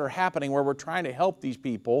things that are happening where we're trying to help these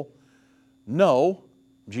people know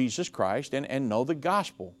Jesus Christ and know the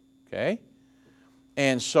gospel, okay?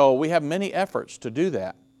 And so we have many efforts to do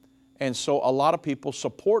that. And so a lot of people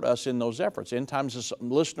support us in those efforts. End Times is a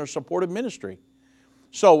listener-supported ministry.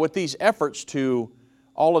 So with these efforts to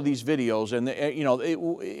all of these videos, and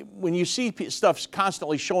when you see stuff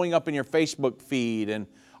constantly showing up in your Facebook feed and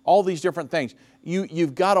all these different things,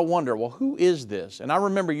 you've got to wonder, well, who is this? And I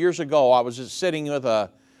remember years ago, I was just sitting with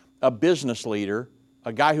a business leader,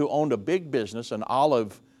 a guy who owned a big business, an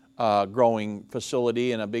olive growing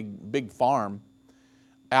facility and a big farm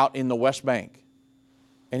out in the West Bank.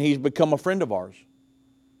 And he's become a friend of ours.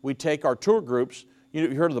 We take our tour groups.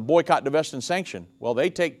 You heard of the boycott, divest, and sanction. Well, they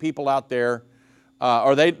take people out there,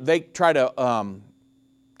 or they try to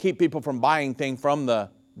keep people from buying things from the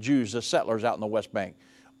Jews, the settlers out in the West Bank.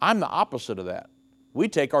 I'm the opposite of that. We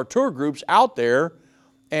take our tour groups out there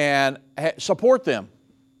and support them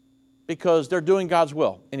because they're doing God's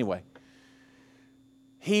will. Anyway,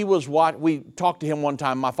 we talked to him one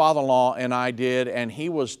time, my father-in-law and I did, and he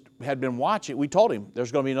had been watching. We told him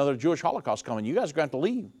there's going to be another Jewish Holocaust coming. You guys are going to have to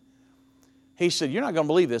leave. He said, you're not going to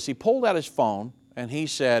believe this. He pulled out his phone and he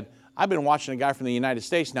said, I've been watching a guy from the United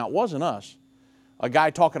States. Now, it wasn't us. A guy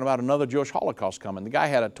talking about another Jewish Holocaust coming. The guy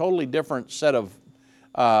had a totally different set of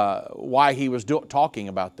why he was talking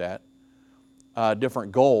about that,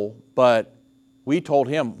 different goal. But we told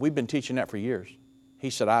him, we've been teaching that for years.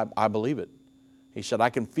 He said, I believe it. He said, I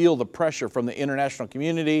can feel the pressure from the international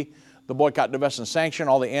community, the boycott, divest, and sanction,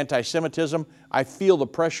 all the anti-Semitism. I feel the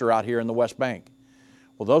pressure out here in the West Bank.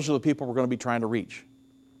 Well, those are the people we're going to be trying to reach.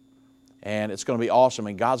 And it's going to be awesome,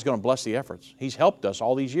 and God's going to bless the efforts. He's helped us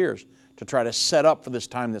all these years to try to set up for this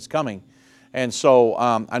time that's coming. And so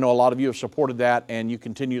I know a lot of you have supported that, and you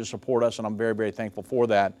continue to support us, and I'm very, very thankful for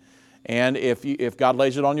that. And if God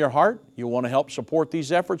lays it on your heart, you want to help support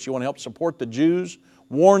these efforts, you want to help support the Jews,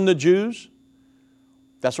 warn the Jews,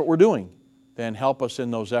 that's what we're doing, then help us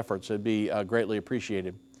in those efforts. It'd be greatly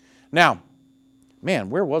appreciated. Now,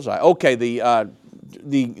 man, where was I? Okay, the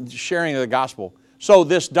sharing of the gospel. So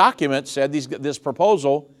this document said, this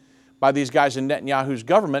proposal by these guys in Netanyahu's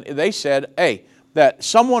government, they said, hey, that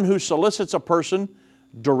someone who solicits a person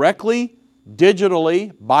directly,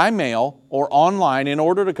 digitally, by mail, or online in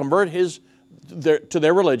order to convert to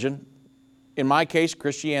their religion, in my case,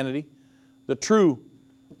 Christianity, the truth,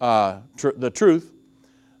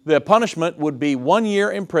 the punishment would be 1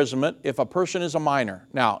 year imprisonment if a person is a minor.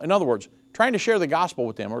 Now, in other words, trying to share the gospel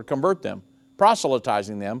with them or convert them,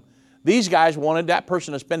 proselytizing them, these guys wanted that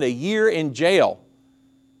person to spend a year in jail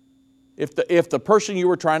if the person you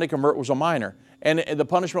were trying to convert was a minor. And the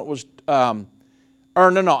punishment was, 1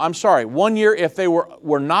 year if they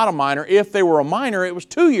were not a minor. If they were a minor, it was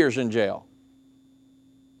 2 years in jail.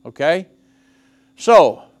 Okay?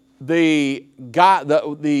 So, the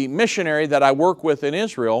missionary that I work with in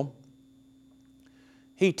Israel,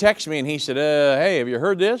 he texted me and he said, hey, have you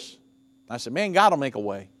heard this? I said, man, God will make a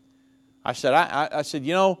way. I said, I said,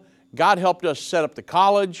 you know, God helped us set up the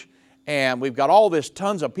college, and we've got all this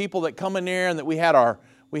tons of people that come in there, and that we had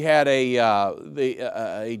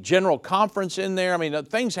a general conference in there. I mean,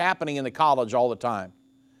 things happening in the college all the time.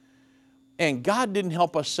 And God didn't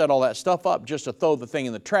help us set all that stuff up just to throw the thing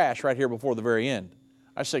in the trash right here before the very end.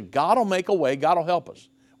 I said, God will make a way, God will help us.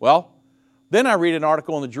 Well, then I read an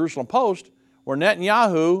article in the Jerusalem Post where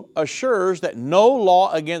Netanyahu assures that no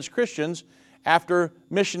law against Christians after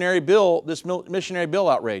this missionary bill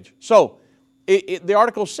outrage. So, the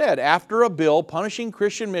article said, after a bill punishing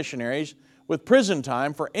Christian missionaries with prison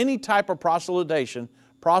time for any type of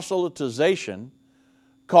proselytization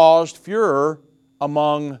caused furor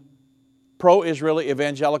among pro-Israeli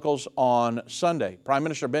evangelicals on Sunday. Prime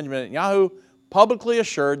Minister Benjamin Netanyahu publicly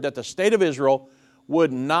assured that the state of Israel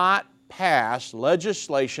would not pass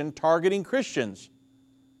legislation targeting Christians.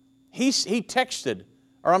 He texted,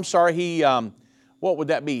 or I'm sorry, he, what would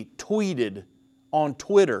that be, tweeted on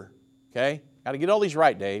Twitter, okay? Got to get all these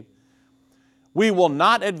right, Dave. We will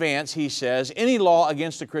not advance, he says, any law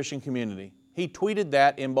against the Christian community. He tweeted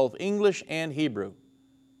that in both English and Hebrew.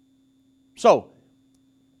 So,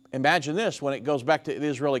 imagine this when it goes back to the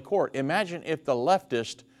Israeli court. Imagine if the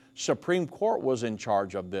leftist Supreme Court was in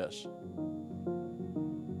charge of this.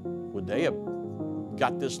 Would they have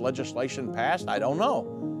got this legislation passed? I don't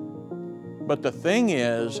know. But the thing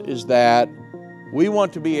is that we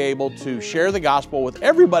want to be able to share the gospel with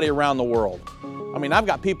everybody around the world. I mean, I've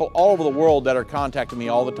got people all over the world that are contacting me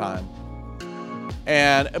all the time.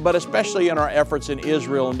 But especially in our efforts in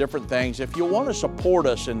Israel and different things, if you want to support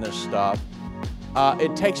us in this stuff,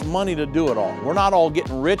 it takes money to do it all. We're not all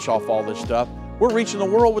getting rich off all this stuff. We're reaching the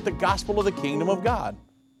world with the gospel of the kingdom of God.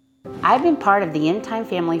 I've been part of the End Time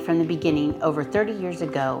family from the beginning over 30 years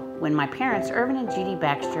ago when my parents, Irvin and Judy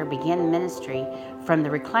Baxter, began ministry from the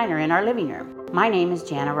recliner in our living room. My name is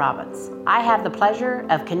Jana Robbins. I have the pleasure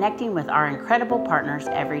of connecting with our incredible partners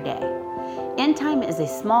every day. End Time is a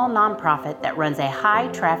small nonprofit that runs a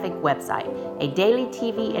high-traffic website, a daily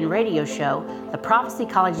TV and radio show, the Prophecy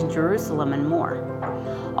College in Jerusalem, and more.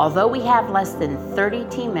 Although we have less than 30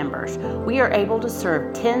 team members, we are able to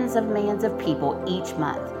serve tens of millions of people each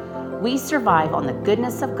month. We survive on the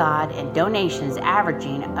goodness of God and donations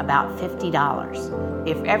averaging about $50.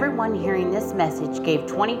 If everyone hearing this message gave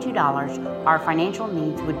 $22, our financial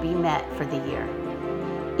needs would be met for the year.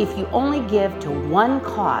 If you only give to one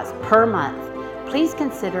cause per month, please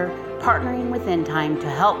consider partnering with End Time to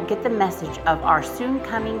help get the message of our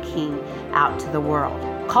soon-coming King out to the world.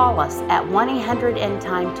 Call us at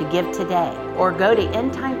 1-800-END-TIME to give today, or go to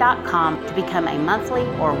endtime.com to become a monthly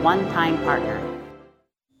or one-time partner.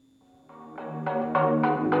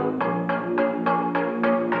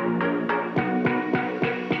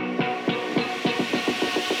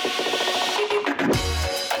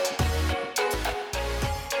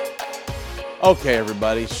 Okay,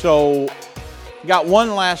 everybody, so got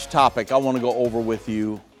one last topic I want to go over with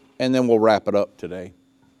you, and then we'll wrap it up today.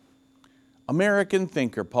 American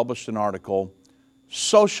Thinker published an article,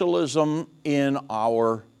 Socialism in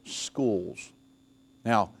Our Schools.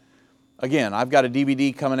 Now, again, I've got a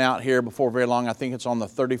DVD coming out here before very long. I think it's on the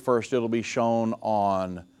 31st. It'll be shown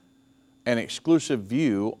on an exclusive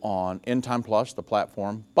view on End Time Plus, the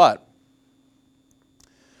platform, but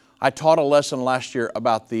I taught a lesson last year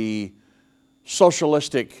about the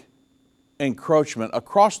socialistic encroachment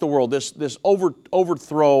across the world, this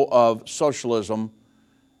overthrow of socialism,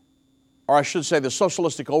 or I should say the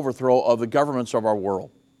socialistic overthrow of the governments of our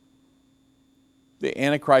world. The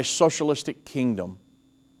Antichrist socialistic kingdom.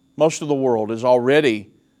 Most of the world is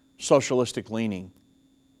already socialistic leaning.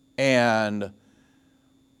 But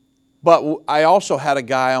I also had a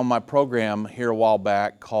guy on my program here a while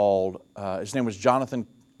back called, his name was Jonathan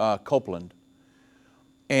Copeland.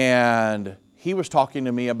 And he was talking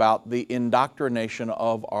to me about the indoctrination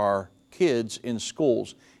of our kids in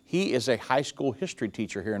schools. He is a high school history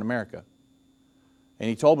teacher here in America. And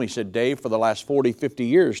he told me, he said, Dave, for the last 40, 50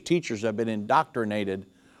 years, teachers have been indoctrinated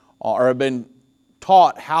or have been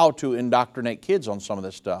taught how to indoctrinate kids on some of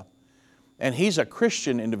this stuff. And he's a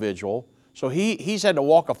Christian individual, so he's had to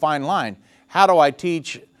walk a fine line. How do I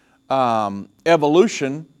teach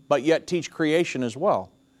evolution but yet teach creation as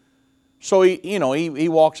well? So he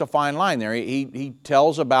walks a fine line there. He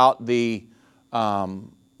tells about that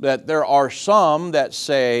there are some that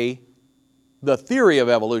say the theory of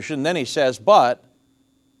evolution. Then he says, but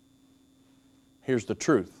here's the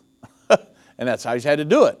truth. And that's how he's had to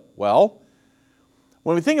do it. Well,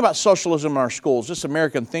 when we think about socialism in our schools, this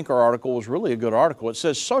American Thinker article was really a good article. It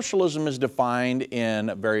says socialism is defined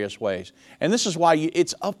in various ways. And this is why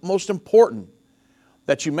it's most important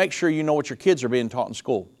that you make sure you know what your kids are being taught in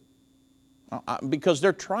school. Because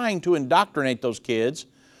they're trying to indoctrinate those kids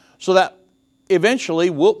so that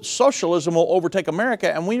eventually socialism will overtake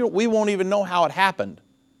America and we won't even know how it happened.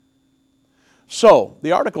 So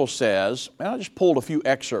the article says, and I just pulled a few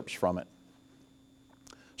excerpts from it.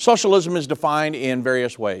 Socialism is defined in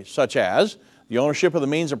various ways, such as the ownership of the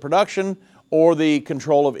means of production or the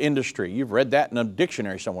control of industry. You've read that in a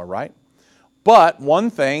dictionary somewhere, right? But one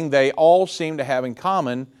thing they all seem to have in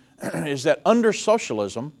common is that under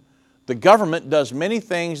socialism, the government does many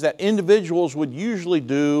things that individuals would usually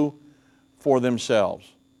do for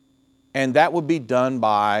themselves. And that would be done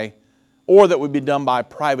by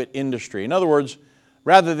private industry. In other words,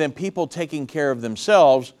 rather than people taking care of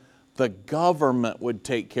themselves, the government would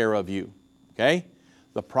take care of you. Okay?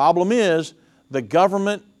 The problem is the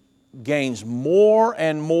government gains more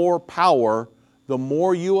and more power the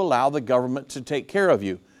more you allow the government to take care of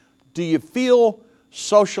you. Do you feel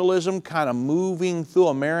socialism kind of moving through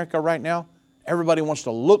America right now? Everybody wants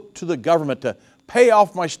to look to the government to pay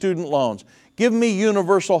off my student loans. Give me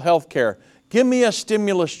universal health care. Give me a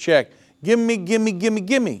stimulus check. Give me.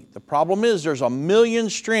 The problem is there's a million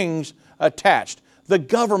strings attached. The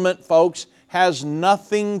government, folks, has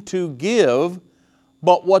nothing to give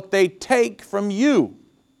but what they take from you.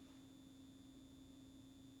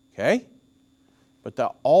 Okay? But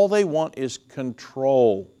all they want is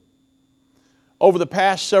control. Over the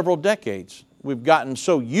past several decades, we've gotten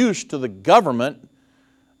so used to the government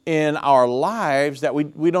in our lives that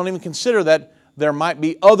we don't even consider that there might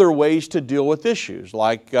be other ways to deal with issues,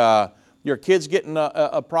 like your kids getting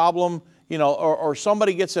a problem, or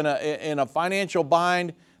somebody gets in a financial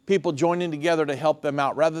bind, people joining together to help them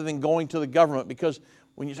out rather than going to the government, because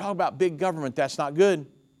when you talk about big government, that's not good.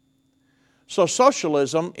 So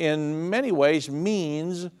socialism in many ways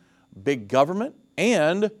means big government,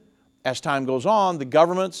 and as time goes on, the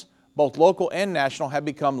governments, both local and national, have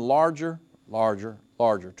become larger,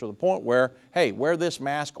 to the point where, hey, wear this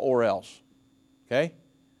mask or else. Okay?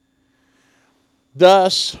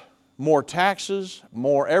 Thus, more taxes,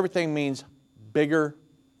 more everything means bigger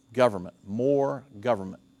government, more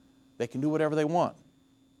government. They can do whatever they want.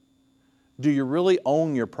 Do you really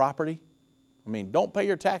own your property? I mean, don't pay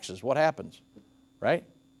your taxes. What happens? Right?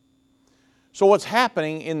 So what's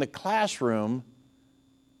happening in the classroom,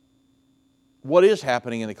 what is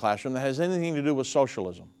happening in the classroom that has anything to do with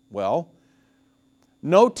socialism? Well,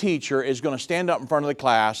 no teacher is going to stand up in front of the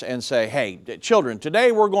class and say, hey, children,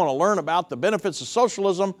 today we're going to learn about the benefits of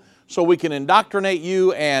socialism so we can indoctrinate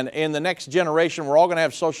you, and in the next generation we're all going to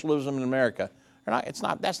have socialism in America. That's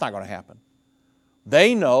not going to happen.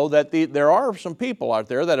 They know that there are some people out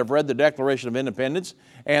there that have read the Declaration of Independence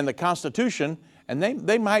and the Constitution, and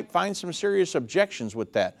they might find some serious objections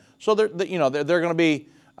with that. So there are going to be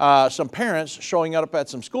some parents showing up at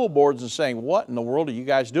some school boards and saying, what in the world are you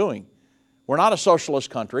guys doing? We're not a socialist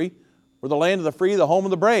country. We're the land of the free, the home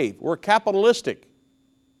of the brave. We're capitalistic.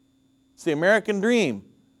 It's the American dream.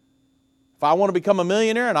 If I want to become a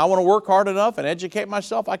millionaire and I want to work hard enough and educate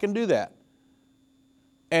myself, I can do that.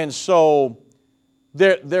 And so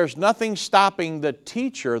there's nothing stopping the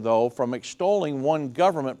teacher, though, from extolling one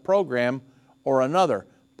government program or another,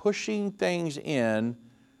 pushing things in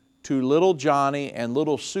to little Johnny and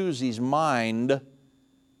little Susie's mind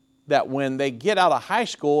that when they get out of high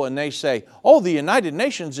school and they say, oh, the United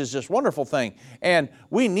Nations is this wonderful thing, and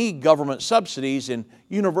we need government subsidies and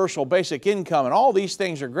universal basic income, and all these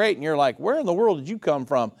things are great, and you're like, where in the world did you come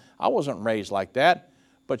from? I wasn't raised like that.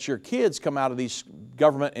 But your kids come out of these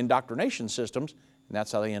government indoctrination systems, and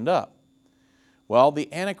that's how they end up. Well,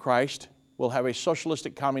 the Antichrist will have a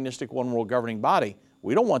socialistic, communistic, one-world governing body.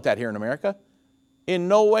 We don't want that here in America. In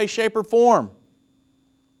no way, shape, or form.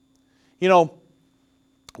 You know,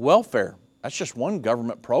 welfare, that's just one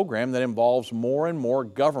government program that involves more and more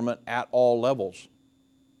government at all levels.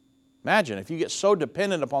 Imagine if you get so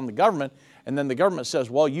dependent upon the government, and then the government says,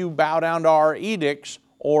 well, you bow down to our edicts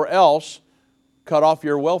or else cut off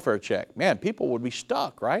your welfare check. Man, people would be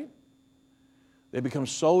stuck, right? They become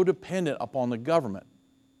so dependent upon the government.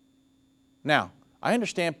 Now, I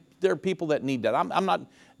understand there are people that need that. I'm not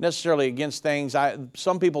necessarily against things.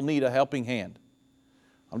 Some people need a helping hand.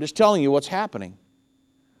 I'm just telling you what's happening.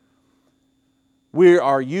 We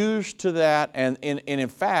are used to that, and in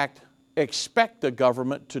fact, expect the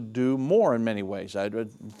government to do more in many ways.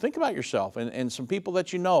 Think about yourself and some people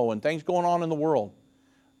that you know and things going on in the world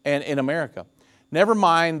and in America. Never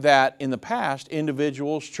mind that in the past,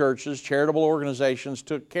 individuals, churches, charitable organizations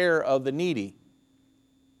took care of the needy.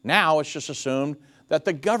 Now it's just assumed that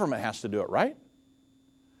the government has to do it, right?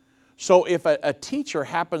 So if a teacher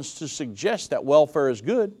happens to suggest that welfare is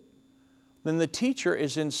good, then the teacher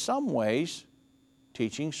is in some ways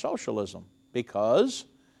teaching socialism, because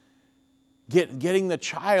getting the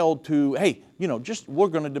child to, hey, we're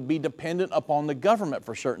going to be dependent upon the government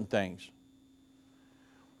for certain things.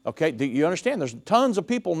 Okay, do you understand? There's tons of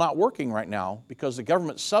people not working right now because the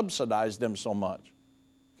government subsidized them so much.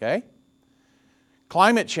 Okay?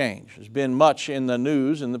 Climate change has been much in the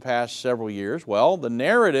news in the past several years. Well, the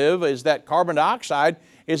narrative is that carbon dioxide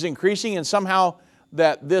is increasing, and somehow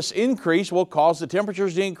that this increase will cause the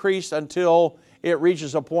temperatures to increase until it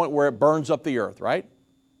reaches a point where it burns up the earth, right?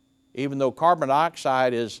 Even though carbon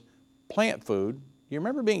dioxide is plant food. You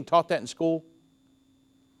remember being taught that in school?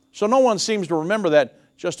 So no one seems to remember that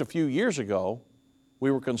just a few years ago,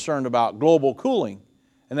 we were concerned about global cooling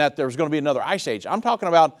and that there was going to be another ice age. I'm talking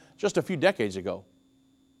about just a few decades ago.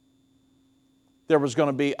 There was going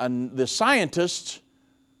to be the scientists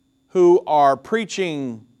who are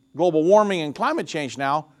preaching global warming and climate change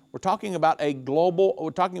now. We're talking about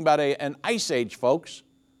an ice age, folks.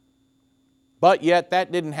 But yet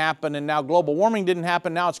that didn't happen, and now global warming didn't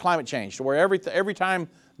happen. Now it's climate change. So where every time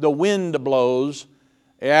the wind blows,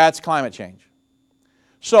 it's climate change.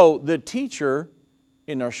 So the teacher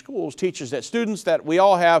in our schools teaches that students that we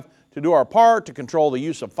all have to do our part to control the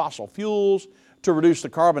use of fossil fuels, to reduce the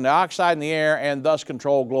carbon dioxide in the air, and thus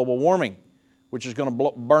control global warming, which is going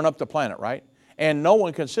to burn up the planet, right? And no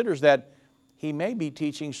one considers that he may be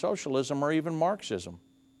teaching socialism or even Marxism,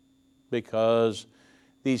 because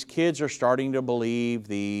these kids are starting to believe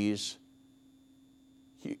the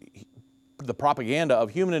propaganda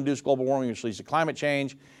of human-induced global warming, which leads to climate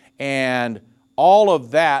change, and all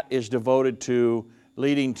of that is devoted to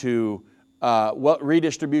leading to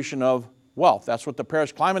redistribution of wealth. That's what the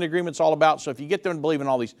Paris Climate Agreement is all about. So if you get them to believe in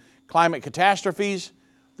all these climate catastrophes,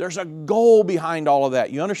 there's a goal behind all of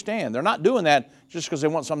that. You understand? They're not doing that just because they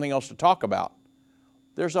want something else to talk about.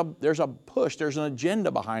 There's a push, there's an agenda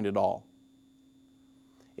behind it all.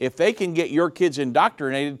 If they can get your kids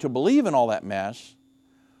indoctrinated to believe in all that mess,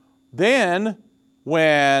 then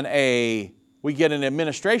when we get an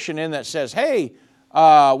administration in that says, hey,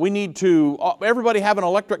 we need to, everybody have an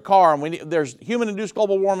electric car, and there's human-induced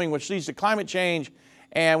global warming, which leads to climate change,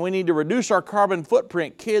 and we need to reduce our carbon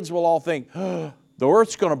footprint, kids will all think, oh, the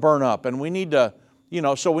earth's going to burn up, and we need to,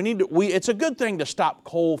 it's a good thing to stop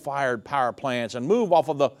coal-fired power plants and move off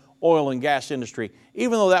of the oil and gas industry,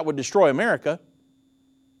 even though that would destroy America.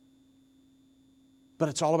 But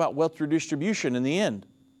it's all about wealth redistribution in the end.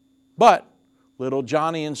 But little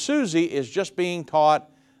Johnny and Susie is just being taught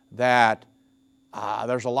that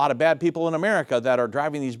there's a lot of bad people in America that are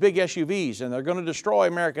driving these big SUVs, and they're going to destroy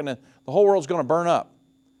America, and the whole world's going to burn up,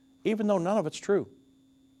 even though none of it's true.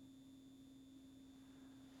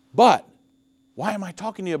 But why am I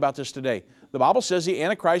talking to you about this today? The Bible says the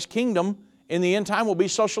Antichrist kingdom in the end time will be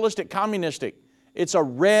socialistic, communistic. It's a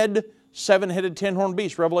red, seven-headed, ten-horned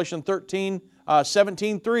beast, Revelation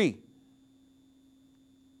 17:3.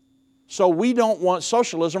 So we don't want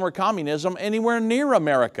socialism or communism anywhere near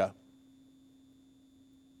America,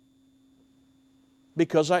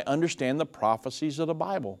 because I understand the prophecies of the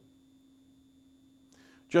Bible.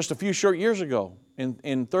 Just a few short years ago,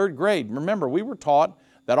 in third grade, remember, we were taught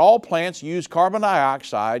that all plants use carbon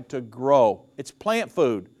dioxide to grow. It's plant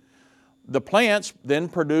food. the plants then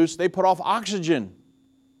they put off oxygen,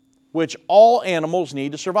 which all animals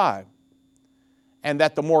need to survive. And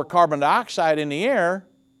that the more carbon dioxide in the air,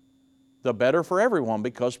 the better for everyone,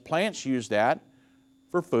 because plants use that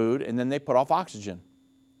for food, and then they put off oxygen.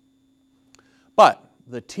 But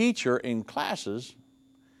the teacher in classes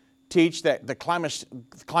teach that the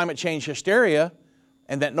climate change hysteria,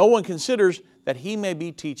 and that no one considers that he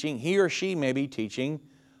or she may be teaching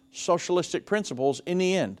socialistic principles in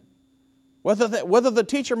the end. Whether the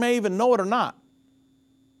teacher may even know it or not.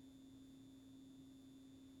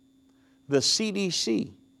 The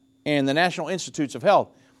CDC and the National Institutes of Health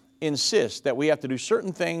insist that we have to do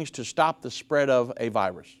certain things to stop the spread of a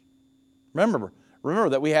virus. Remember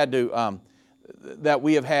that we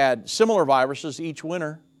have had similar viruses each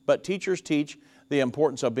winter, but teachers teach the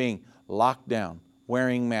importance of being locked down,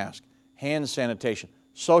 wearing masks, hand sanitation,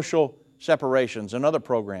 social separations, and other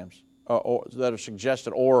programs that are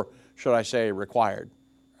suggested, or should I say required,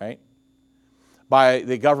 right, by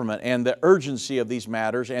the government, and the urgency of these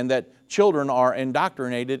matters, and that children are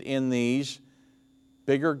indoctrinated in these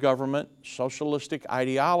bigger government socialistic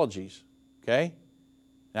ideologies, okay?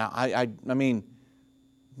 Now, I mean,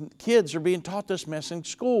 kids are being taught this mess in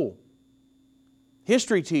school.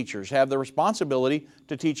 History teachers have the responsibility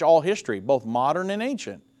to teach all history, both modern and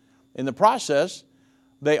ancient. In the process,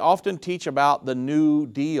 they often teach about the New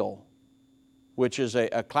Deal, which is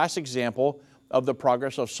a classic example of the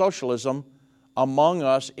progress of socialism among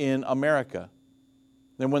us in America.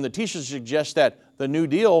 Then when the teachers suggest that the New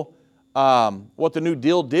Deal, what the New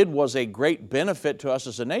Deal did was a great benefit to us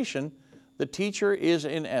as a nation, the teacher is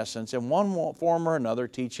in essence, in one form or another,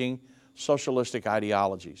 teaching socialistic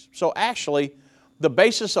ideologies. So actually, the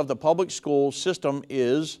basis of the public school system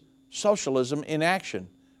is socialism in action.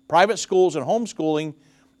 Private schools and homeschooling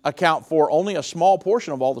account for only a small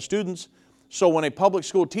portion of all the students. So when a public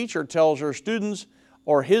school teacher tells her students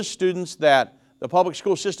or his students that the public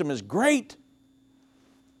school system is great,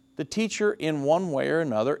 the teacher in one way or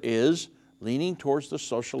another is leaning towards the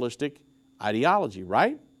socialistic ideology,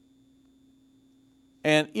 right?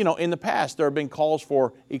 And, you know, in the past there have been calls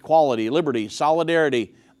for equality, liberty,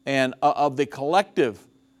 solidarity, and of the collective.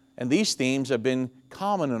 And these themes have been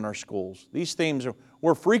common in our schools. These themes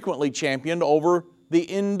were frequently championed over the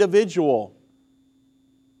individual.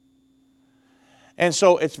 And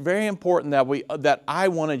so it's very important that I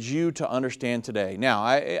wanted you to understand today. Now,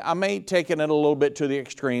 I may have taken it a little bit to the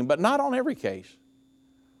extreme, but not on every case,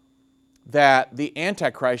 that the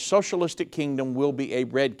Antichrist socialistic kingdom will be a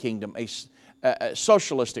red kingdom, a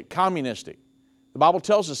socialistic, communistic. The Bible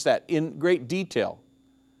tells us that in great detail.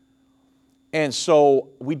 And so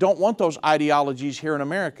we don't want those ideologies here in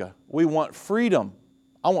America. We want freedom.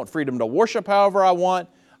 I want freedom to worship however I want.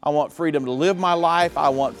 I want freedom to live my life. I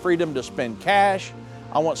want freedom to spend cash.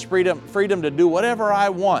 I want freedom to do whatever I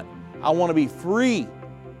want. I want to be free.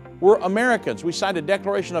 We're Americans. We signed a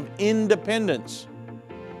Declaration of Independence.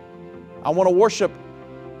 I want to worship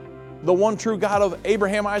the one true God of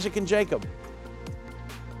Abraham, Isaac, and Jacob.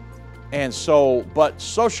 And so, but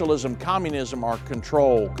socialism, communism are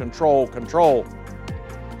control, control, control.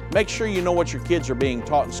 Make sure you know what your kids are being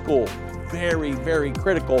taught in school. Very, very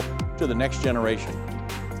critical to the next generation.